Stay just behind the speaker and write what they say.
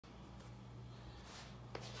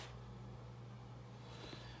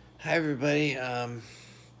Hi, everybody.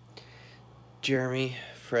 Jeremy,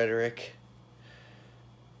 Frederick,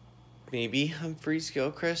 maybe Humphrey's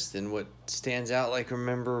Gilchrist. And what stands out, like,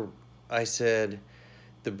 remember I said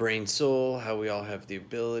the brain soul, how we all have the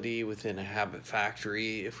ability within a habit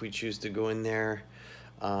factory if we choose to go in there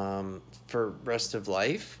for rest of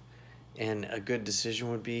life. And a good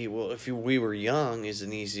decision would be, well, if we were young is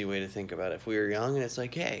an easy way to think about it. If we were young and it's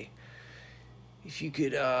like, hey, if you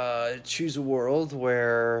could choose a world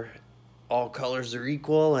where all colors are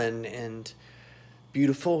equal and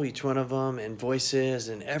beautiful, each one of them, and voices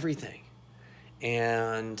and everything.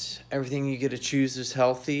 And everything you get to choose is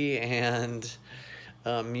healthy, and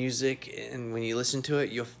music, and when you listen to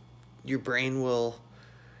it, your brain will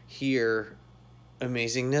hear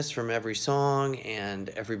amazingness from every song, and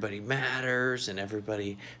everybody matters, and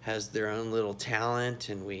everybody has their own little talent,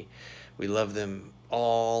 and we love them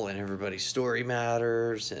all, and everybody's story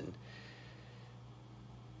matters. And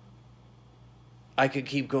I could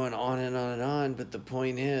keep going on and on and on, but the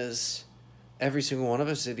point is, every single one of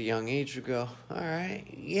us at a young age would go, all right,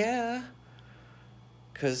 yeah.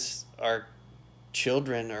 Because our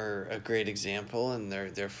children are a great example, and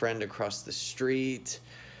their friend across the street,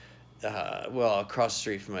 across the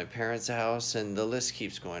street from my parents' house, and the list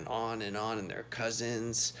keeps going on, and their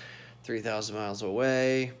cousins 3,000 miles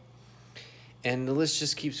away, and the list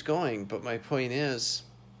just keeps going. But my point is,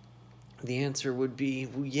 the answer would be,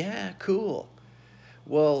 well, yeah, cool.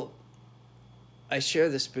 Well, I share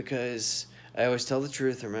this because I always tell the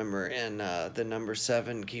truth, remember, and the number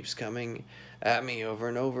 7 keeps coming at me over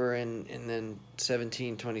and over, and then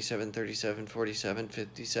 17, 27, 37, 47,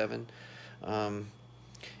 57, and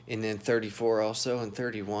then 34 also, and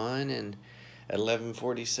 31, and at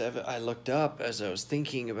 11:47, I looked up as I was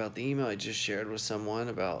thinking about the email I just shared with someone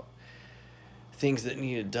about things that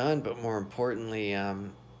needed done, but more importantly,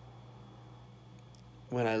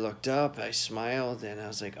 when I looked up, I smiled, and I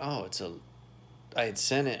was like, oh, I had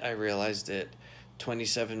sent it, I realized it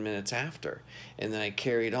 27 minutes after. And then I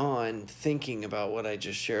carried on thinking about what I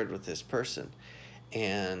just shared with this person.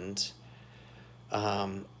 And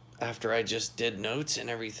after I just did notes and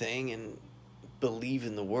everything and believe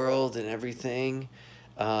in the world and everything,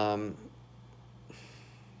 I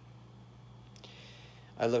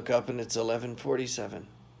look up and it's 11:47.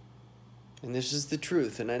 And this is the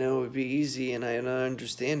truth, and I know it would be easy, and I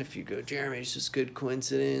understand if you go, Jeremy, it's just good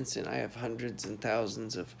coincidence, and I have hundreds and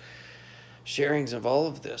thousands of sharings of all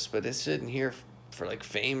of this, but it's sitting here for like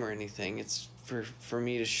fame or anything. It's for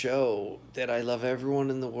me to show that I love everyone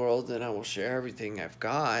in the world, and I will share everything I've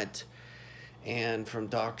got, and from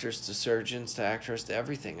doctors to surgeons to actors to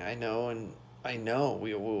everything. I know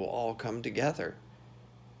we will all come together,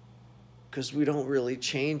 because we don't really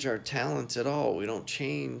change our talents at all. We don't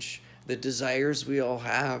change the desires we all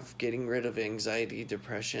have, getting rid of anxiety,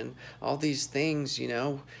 depression, all these things,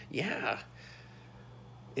 yeah,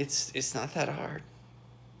 it's not that hard.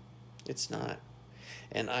 It's not.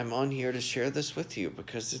 And I'm on here to share this with you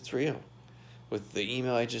because it's real. With the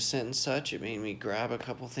email I just sent and such, it made me grab a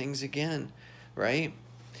couple things again, right?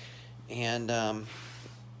 And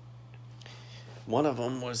one of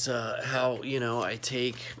them was how, I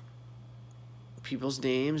take people's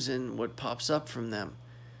names and what pops up from them.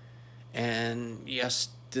 And yes,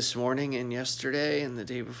 this morning and yesterday and the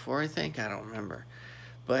day before, I think, I don't remember.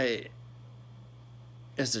 But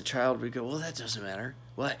as a child, we go, well, that doesn't matter.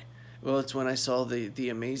 What? Well, it's when I saw the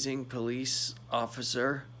amazing police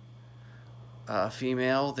officer,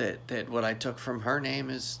 female, that what I took from her name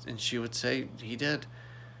is, and she would say, he did,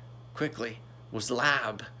 quickly, was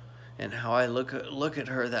Lab. And how I look at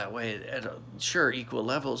her that way, at sure, equal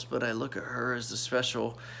levels, but I look at her as a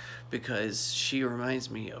special, because she reminds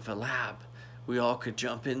me of a lab we all could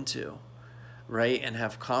jump into, right, and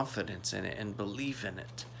have confidence in it and believe in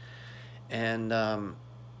it. And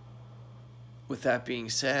with that being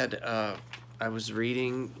said, I was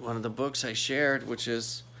reading one of the books I shared, which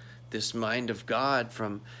is This Mind of God,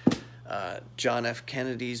 from John F.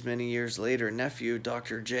 Kennedy's many years later nephew,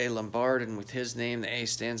 Dr. J. Lombard, and with his name, the A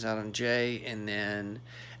stands out on J, and then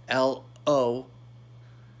Lombard.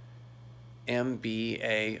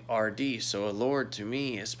 So a Lord to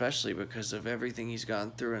me, especially because of everything he's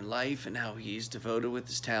gone through in life and how he's devoted with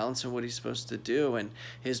his talents and what he's supposed to do, and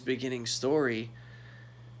his beginning story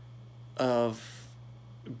of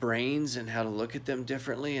brains and how to look at them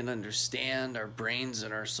differently and understand our brains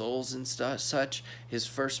and our souls and such. His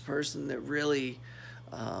first person that really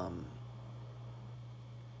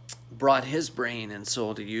brought his brain and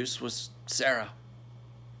soul to use was Sarah.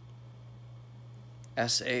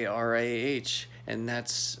 Sarah, and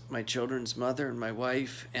that's my children's mother and my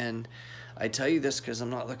wife. And I tell you this because I'm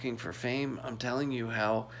not looking for fame. I'm telling you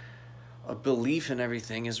how a belief in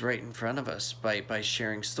everything is right in front of us by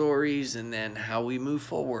sharing stories and then how we move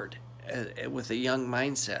forward with a young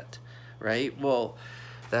mindset, right? Well,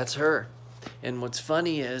 that's her. And what's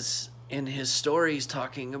funny is in his stories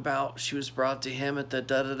talking about she was brought to him at the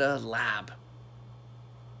da-da-da lab.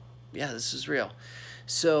 Yeah, this is real.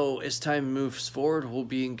 So as time moves forward, we'll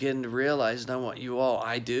begin to realize, and I want you all,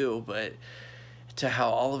 I do, but to how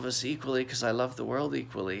all of us equally, because I love the world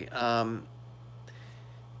equally,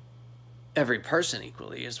 every person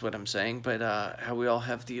equally is what I'm saying, but how we all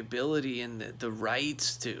have the ability and the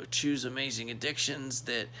rights to choose amazing addictions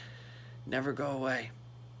that never go away.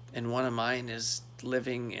 And one of mine is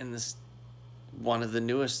living in this, one of the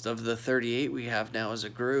newest of the 38 we have now as a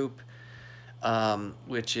group,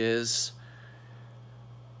 which is,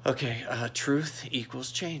 okay, truth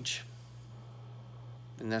equals change.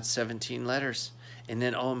 And that's 17 letters. And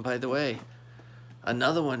then, oh, and by the way,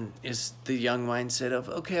 another one is the young mindset of,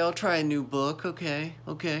 okay, I'll try a new book. Okay.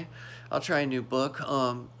 I'll try a new book.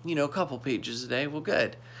 A couple pages a day. Well,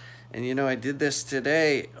 good. And, I did this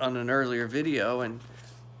today on an earlier video and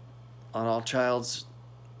on all child's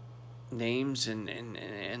names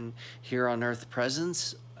and here on earth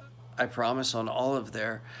presence. I promise on all of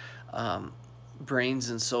their brains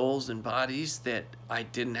and souls and bodies that I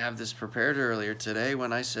didn't have this prepared earlier today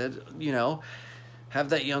when I said, have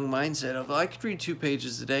that young mindset of, I could read 2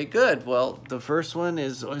 pages a day. Good. Well, the first one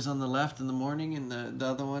is always on the left in the morning and the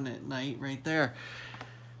other one at night right there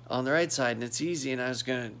on the right side. And it's easy. And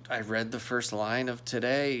I read the first line of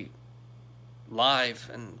today live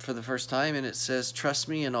and for the first time, and it says, trust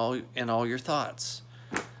me in all your thoughts.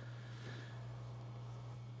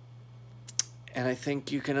 And I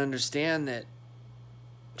think you can understand that.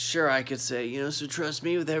 Sure, I could say, so trust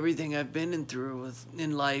me with everything I've been through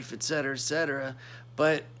in life, etc.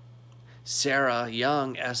 But Sarah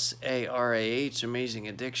Young, Sarah, Amazing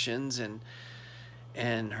Addictions,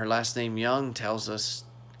 and her last name Young tells us,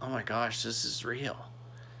 oh my gosh, this is real.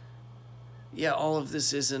 Yeah, all of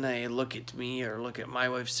this isn't a look at me or look at my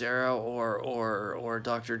wife Sarah or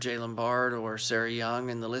Dr. J. Lombard or Sarah Young,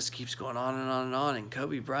 and the list keeps going on and on and on. And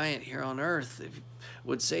Kobe Bryant here on earth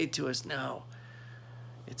would say to us, no,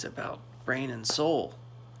 it's about brain and soul.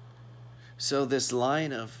 So this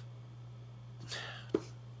line of,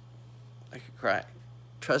 I could cry,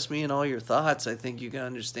 trust me in all your thoughts, I think you can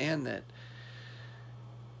understand that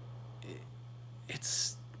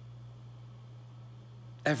it's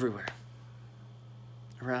everywhere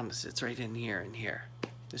around us. It's right in here and here.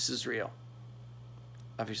 This is real.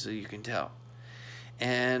 Obviously you can tell.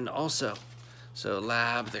 And also, so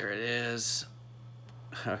lab, there it is.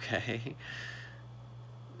 Okay.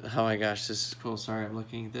 Oh my gosh, this is cool. Sorry, I'm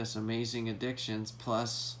looking at this. Amazing Addictions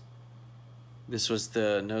plus, this was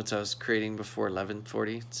the notes I was creating before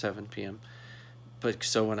 11:47 p.m. But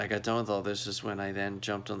so when I got done with all this is when I then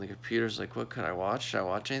jumped on the computers, like, what could I watch? Should I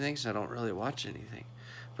watch anything? So I don't really watch anything.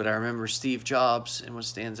 But I remember Steve Jobs, and what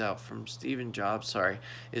stands out from Stephen Jobs,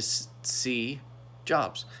 is C,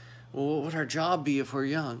 Jobs. Well, what would our job be if we're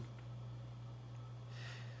young?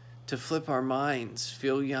 To flip our minds,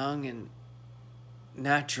 feel young and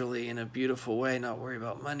naturally in a beautiful way, not worry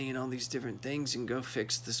about money and all these different things, and go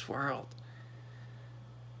fix this world.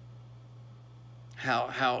 How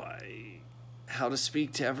to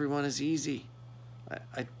speak to everyone is easy.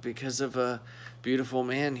 Because of a beautiful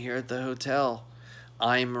man here at the hotel,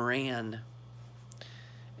 I'm Ran,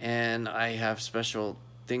 and I have special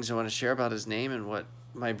things I want to share about his name and what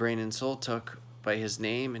my brain and soul took by his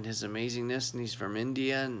name and his amazingness. And he's from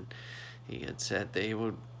India, and he had said they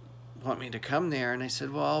would want me to come there, and I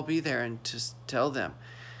said, well, I'll be there and just tell them,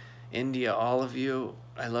 India, all of you,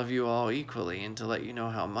 I love you all equally, and to let you know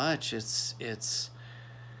how much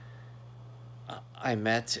I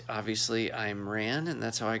met, obviously, I'm Ran, and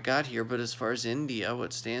that's how I got here. But as far as India,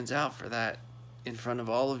 what stands out for that in front of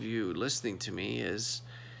all of you listening to me is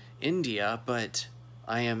India, but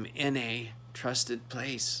I am in a trusted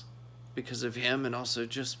place because of him and also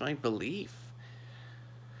just my belief.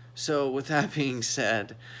 So with that being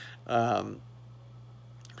said,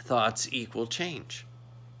 thoughts equal change.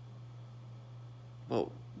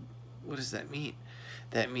 Well, what does that mean?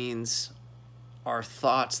 That means our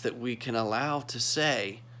thoughts that we can allow to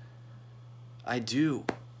say, I do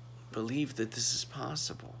believe that this is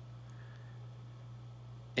possible.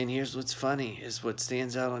 And here's what's funny, is what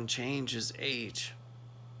stands out on change is age.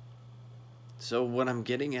 So what I'm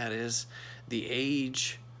getting at is the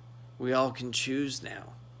age we all can choose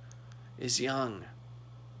now is young.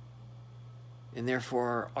 And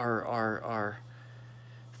therefore our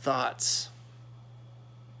thoughts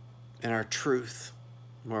and our truth,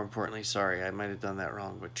 more importantly, sorry, I might have done that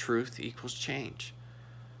wrong, but truth equals change.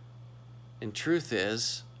 And truth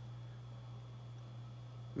is,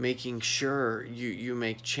 making sure you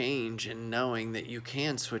make change and knowing that you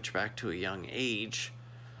can switch back to a young age.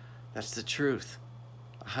 That's the truth.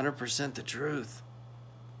 100% the truth.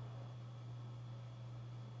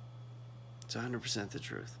 It's 100% the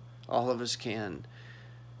truth. All of us can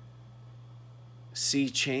see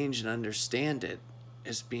change and understand it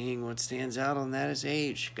as being what stands out on that is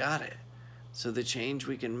age. Got it. So the change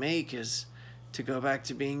we can make is to go back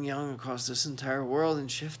to being young across this entire world and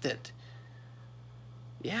shift it.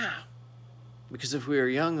 Yeah. Because if we were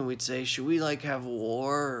young and we'd say, should we like have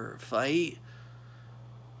war or fight?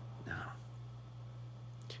 No.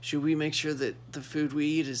 Should we make sure that the food we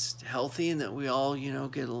eat is healthy and that we all,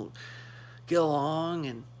 get along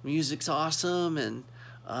and music's awesome and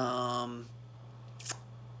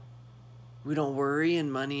we don't worry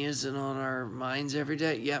and money isn't on our minds every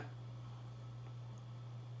day? Yep.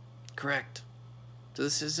 Correct. So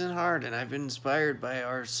this isn't hard, and I've been inspired by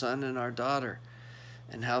our son and our daughter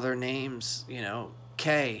and how their names,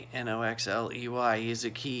 K, Noxley, is a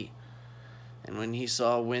key. And when he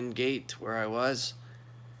saw Wingate where I was,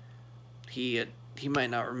 he might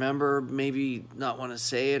not remember, maybe not want to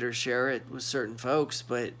say it or share it with certain folks,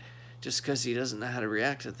 but just because he doesn't know how to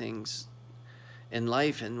react to things in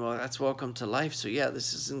life, and well, that's welcome to life. So yeah,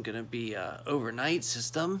 this isn't going to be a overnight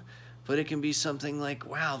system, but it can be something like,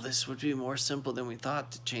 wow, this would be more simple than we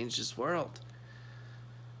thought to change this world.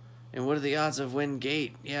 And what are the odds of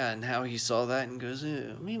Wingate? Yeah, and how he saw that and goes,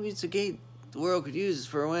 maybe it's a gate the world could use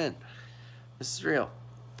for a win. This is real.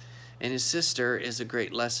 And his sister is a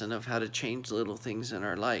great lesson of how to change little things in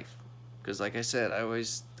our life. Because like I said,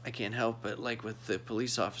 I can't help but like with the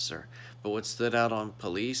police officer. But what stood out on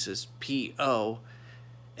police is POLICE,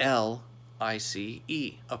 a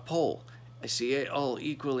pole. I see it all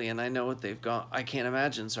equally, and I know what they've gone. I can't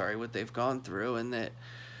imagine, what they've gone through, and that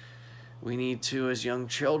we need to, as young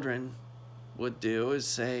children would do, is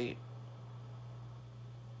say,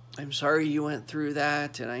 I'm sorry you went through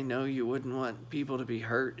that, and I know you wouldn't want people to be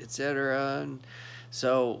hurt, etc. And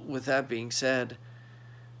so, with that being said,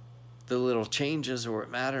 the little changes are what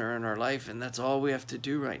matter in our life, and that's all we have to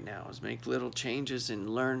do right now is make little changes and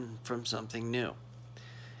learn from something new.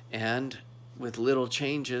 And with little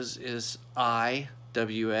changes is I-W-A-L-A,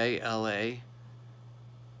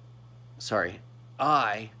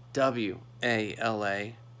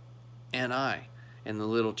 N-I. And the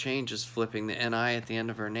little change is flipping the N-I at the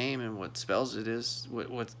end of her name, and what spells it is,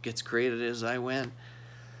 what gets created is I win.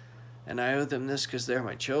 And I owe them this because they're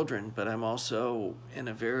my children, but I'm also in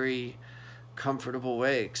a very comfortable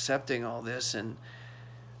way accepting all this and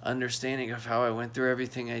understanding of how I went through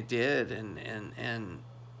everything I did and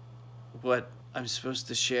what I'm supposed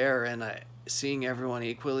to share. And seeing everyone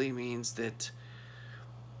equally means that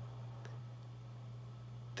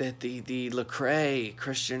the Lecrae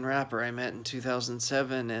Christian rapper I met in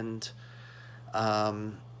 2007, and I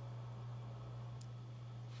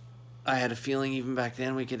had a feeling even back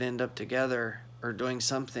then we could end up together or doing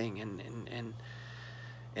something, and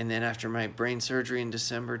then after my brain surgery in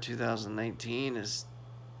December 2019,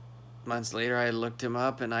 months later I looked him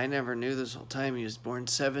up, and I never knew this whole time he was born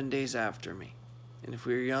 7 days after me. And if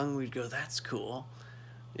we were young, we'd go, that's cool.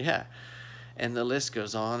 Yeah. And the list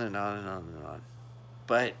goes on and on and on and on.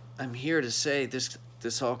 But I'm here to say this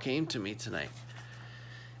all came to me tonight.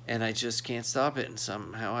 And I just can't stop it. And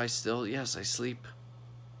somehow I sleep.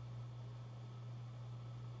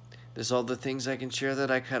 There's all the things I can share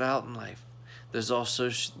that I cut out in life. There's also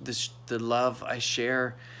the love I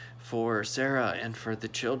share for Sarah and for the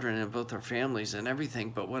children and both our families and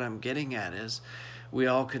everything. But what I'm getting at is we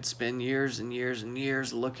all could spend years and years and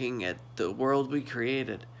years looking at the world we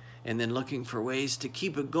created and then looking for ways to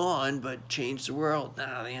keep it going but change the world.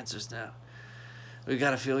 No, the answer's no. We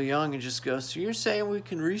got to feel young and just go, so you're saying we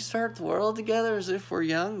can restart the world together as if we're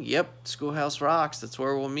young? Yep, Schoolhouse rocks. That's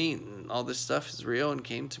where we'll meet. And all this stuff is real and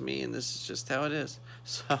came to me, and this is just how it is.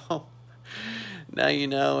 So now you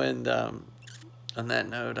know. And on that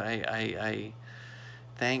note, I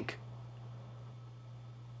thank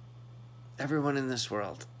everyone in this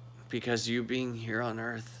world, because you being here on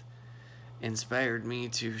earth inspired me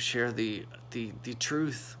to share the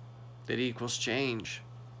truth that equals change.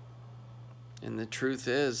 And the truth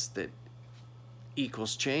is that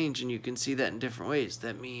equals change, and you can see that in different ways.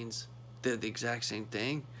 That means they're the exact same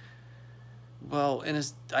thing. Well,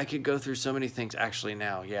 and I could go through so many things. Actually,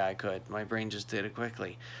 now, yeah, I could. My brain just did it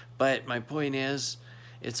quickly. But my point is,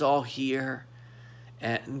 it's all here,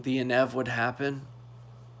 and the SEvEn would happen.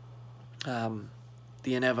 The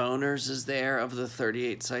SEvEn owners is there of the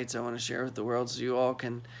 38 sites I want to share with the world, so you all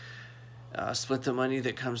can split the money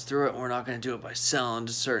that comes through it. We're not going to do it by selling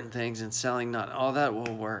to certain things and selling not all that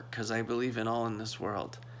will work, because I believe in all in this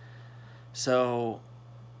world. So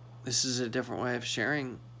this is a different way of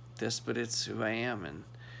sharing this, but it's who I am, and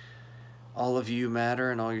all of you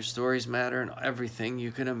matter, and all your stories matter, and everything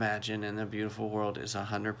you can imagine in the beautiful world is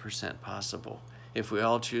 100% possible if we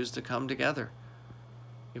all choose to come together.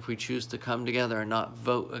 If we choose to come together and not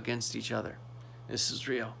vote against each other. This is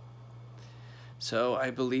real. So I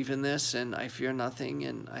believe in this, and I fear nothing,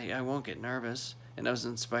 and I won't get nervous. And I was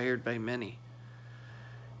inspired by many.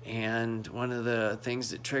 And one of the things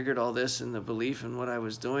that triggered all this and the belief in what I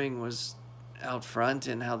was doing was out front,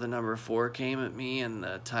 and how the number 4 came at me, and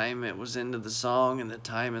the time it was into the song, and the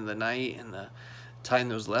time of the night, and the time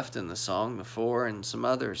that was left in the song, the 4 and some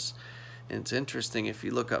others. And it's interesting if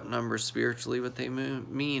you look up numbers spiritually what they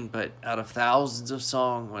mean, but out of thousands of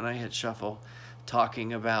songs, when I hit shuffle,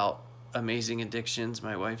 talking about amazing addictions,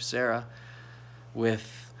 my wife Sarah,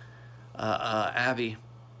 with Abby,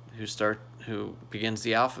 who begins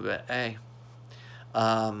the alphabet A.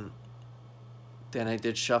 Then I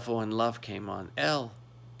did shuffle and love came on. L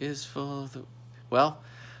is for the... Well,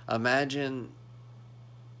 imagine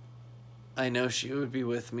I know she would be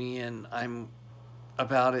with me, and I'm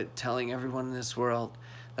about it, telling everyone in this world.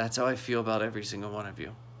 That's how I feel about every single one of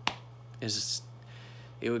you.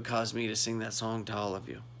 It would cause me to sing that song to all of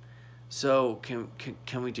you. So can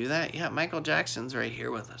we do that? Yeah, Michael Jackson's right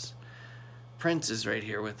here with us. Prince is right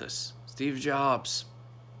here with us. Steve Jobs,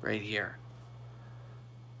 right here.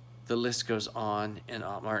 The list goes on and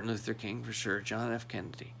on. Martin Luther King for sure. John F.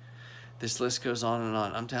 Kennedy. This list goes on and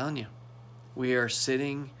on. I'm telling you, we are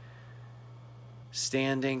standing,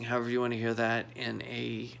 however you want to hear that, in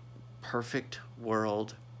a perfect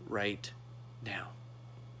world right now.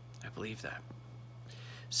 I believe that.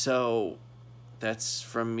 So that's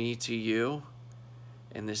from me to you,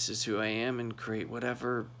 and this is who I am, and create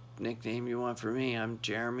whatever nickname you want for me. I'm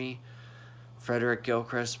Jeremy Frederick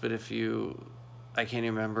Gilchrist, but I can't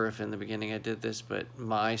even remember if in the beginning I did this, but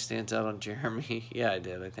my stands out on Jeremy. Yeah, I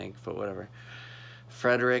did, I think, but whatever.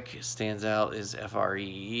 Frederick stands out is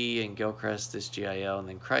F-R-E-E, and Gilchrist is G-I-L, and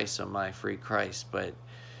then Christ, so my free Christ. But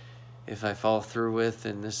if I follow through with,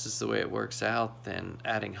 and this is the way it works out, then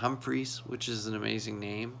adding Humphreys, which is an amazing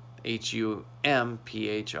name, H-U-M-P-H-R-E-Y-S,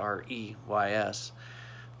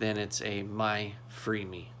 then it's a my free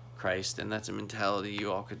me Christ, and that's a mentality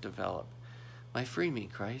you all could develop. My free me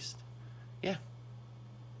Christ. Yeah.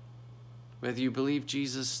 Whether you believe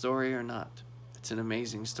Jesus' story or not. It's an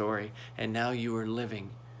amazing story, and now you are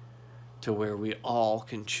living to where we all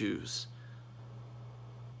can choose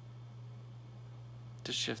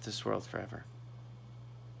to shift this world forever.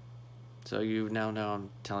 So you now know I'm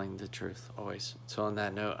telling the truth, always. So on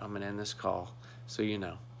that note, I'm going to end this call so you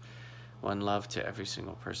know. One love to every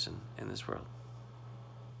single person in this world.